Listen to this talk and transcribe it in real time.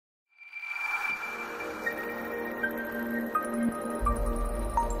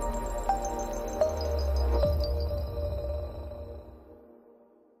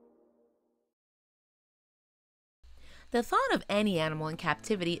The thought of any animal in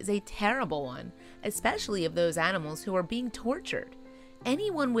captivity is a terrible one, especially of those animals who are being tortured.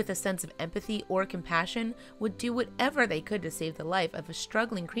 Anyone with a sense of empathy or compassion would do whatever they could to save the life of a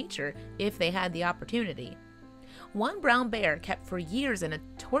struggling creature if they had the opportunity. One brown bear kept for years in a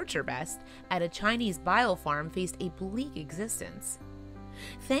torture vest at a Chinese bile farm faced a bleak existence.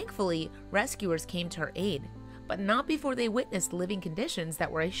 Thankfully, rescuers came to her aid, but not before they witnessed living conditions that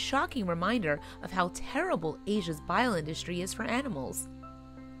were a shocking reminder of how terrible Asia's bile industry is for animals.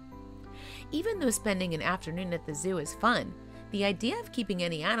 Even though spending an afternoon at the zoo is fun, the idea of keeping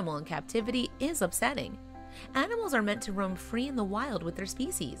any animal in captivity is upsetting. Animals are meant to roam free in the wild with their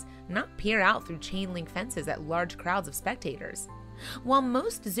species, not peer out through chain-link fences at large crowds of spectators. While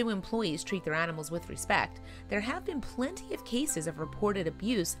most zoo employees treat their animals with respect, there have been plenty of cases of reported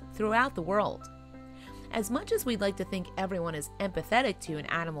abuse throughout the world. As much as we'd like to think everyone is empathetic to an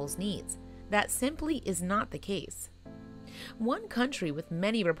animal's needs, that simply is not the case. One country with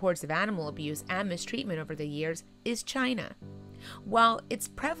many reports of animal abuse and mistreatment over the years is China. While it's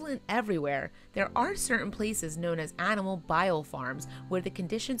prevalent everywhere, there are certain places known as animal bile farms where the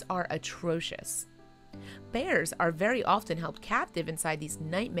conditions are atrocious. Bears are very often held captive inside these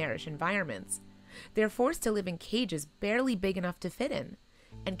nightmarish environments. They're forced to live in cages barely big enough to fit in,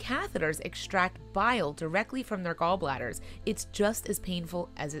 and catheters extract bile directly from their gallbladders. It's just as painful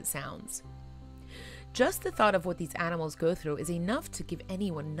as it sounds. Just the thought of what these animals go through is enough to give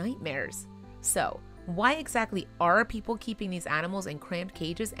anyone nightmares. So, why exactly are people keeping these animals in cramped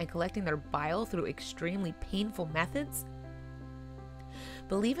cages and collecting their bile through extremely painful methods?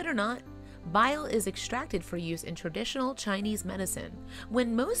 Believe it or not, bile is extracted for use in traditional Chinese medicine.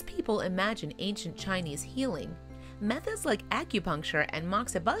 When most people imagine ancient Chinese healing, methods like acupuncture and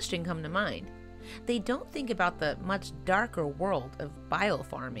moxibustion come to mind. They don't think about the much darker world of bile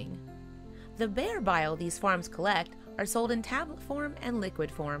farming. The bear bile these farms collect are sold in tablet form and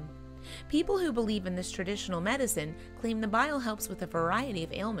liquid form. People who believe in this traditional medicine claim the bile helps with a variety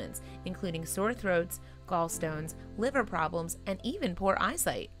of ailments, including sore throats, gallstones, liver problems, and even poor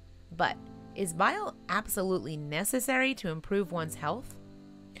eyesight. But is bile absolutely necessary to improve one's health?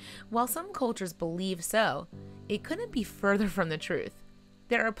 While some cultures believe so, it couldn't be further from the truth.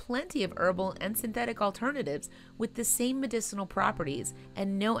 There are plenty of herbal and synthetic alternatives with the same medicinal properties,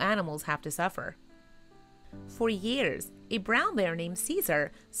 and no animals have to suffer. For years, a brown bear named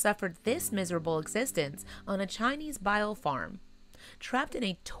Caesar suffered this miserable existence on a Chinese bile farm. Trapped in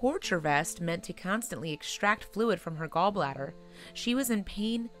a torture vest meant to constantly extract fluid from her gallbladder, she was in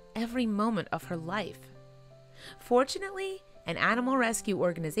pain every moment of her life. Fortunately, an animal rescue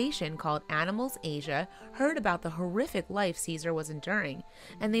organization called Animals Asia heard about the horrific life Caesar was enduring,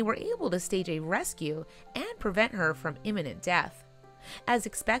 and they were able to stage a rescue and prevent her from imminent death. As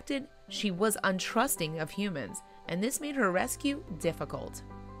expected, she was untrusting of humans, and this made her rescue difficult.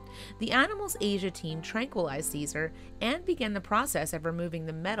 The Animals Asia team tranquilized Caesar and began the process of removing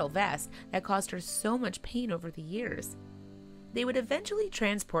the metal vest that caused her so much pain over the years. They would eventually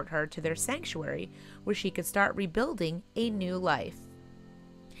transport her to their sanctuary where she could start rebuilding a new life.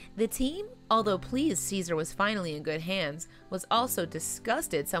 The team, although pleased Caesar was finally in good hands, was also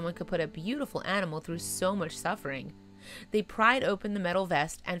disgusted someone could put a beautiful animal through so much suffering. They pried open the metal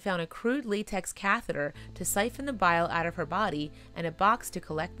vest and found a crude latex catheter to siphon the bile out of her body and a box to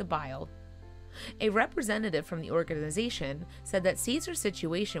collect the bile. A representative from the organization said that Caesar's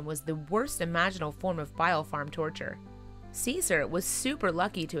situation was the worst imaginable form of bile farm torture. Caesar was super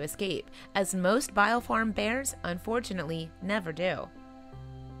lucky to escape, as most bile farm bears, unfortunately, never do.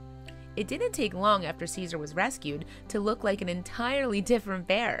 It didn't take long after Caesar was rescued to look like an entirely different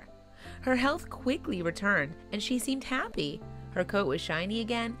bear. Her health quickly returned, and she seemed happy. Her coat was shiny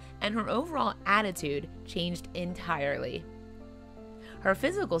again, and her overall attitude changed entirely. Her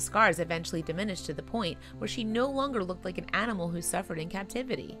physical scars eventually diminished to the point where she no longer looked like an animal who suffered in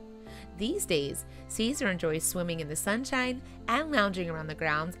captivity. These days, Caesar enjoys swimming in the sunshine and lounging around the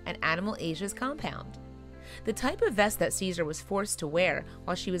grounds at Animal Asia's compound. The type of vest that Caesar was forced to wear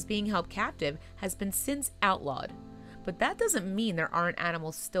while she was being held captive has been since outlawed, but that doesn't mean there aren't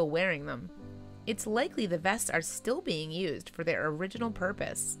animals still wearing them. It's likely the vests are still being used for their original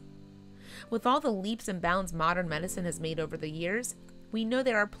purpose. With all the leaps and bounds modern medicine has made over the years, we know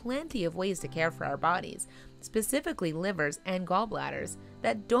there are plenty of ways to care for our bodies, specifically livers and gallbladders,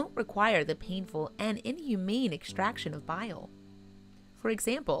 that don't require the painful and inhumane extraction of bile. For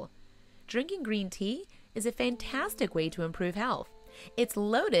example, drinking green tea is a fantastic way to improve health. It's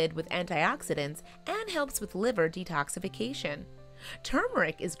loaded with antioxidants and helps with liver detoxification.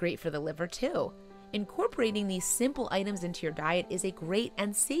 Turmeric is great for the liver too. Incorporating these simple items into your diet is a great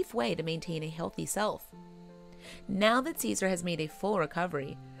and safe way to maintain a healthy self. Now that Caesar has made a full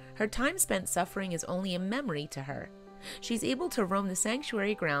recovery, her time spent suffering is only a memory to her. She's able to roam the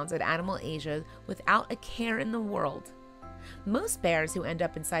sanctuary grounds at Animal Asia without a care in the world. Most bears who end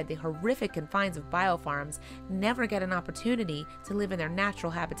up inside the horrific confines of biofarms never get an opportunity to live in their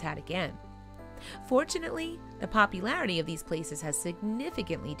natural habitat again. Fortunately, the popularity of these places has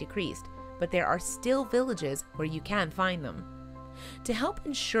significantly decreased, but there are still villages where you can find them. To help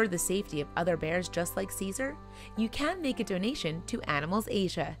ensure the safety of other bears just like Caesar, you can make a donation to Animals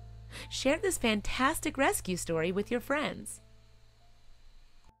Asia. Share this fantastic rescue story with your friends.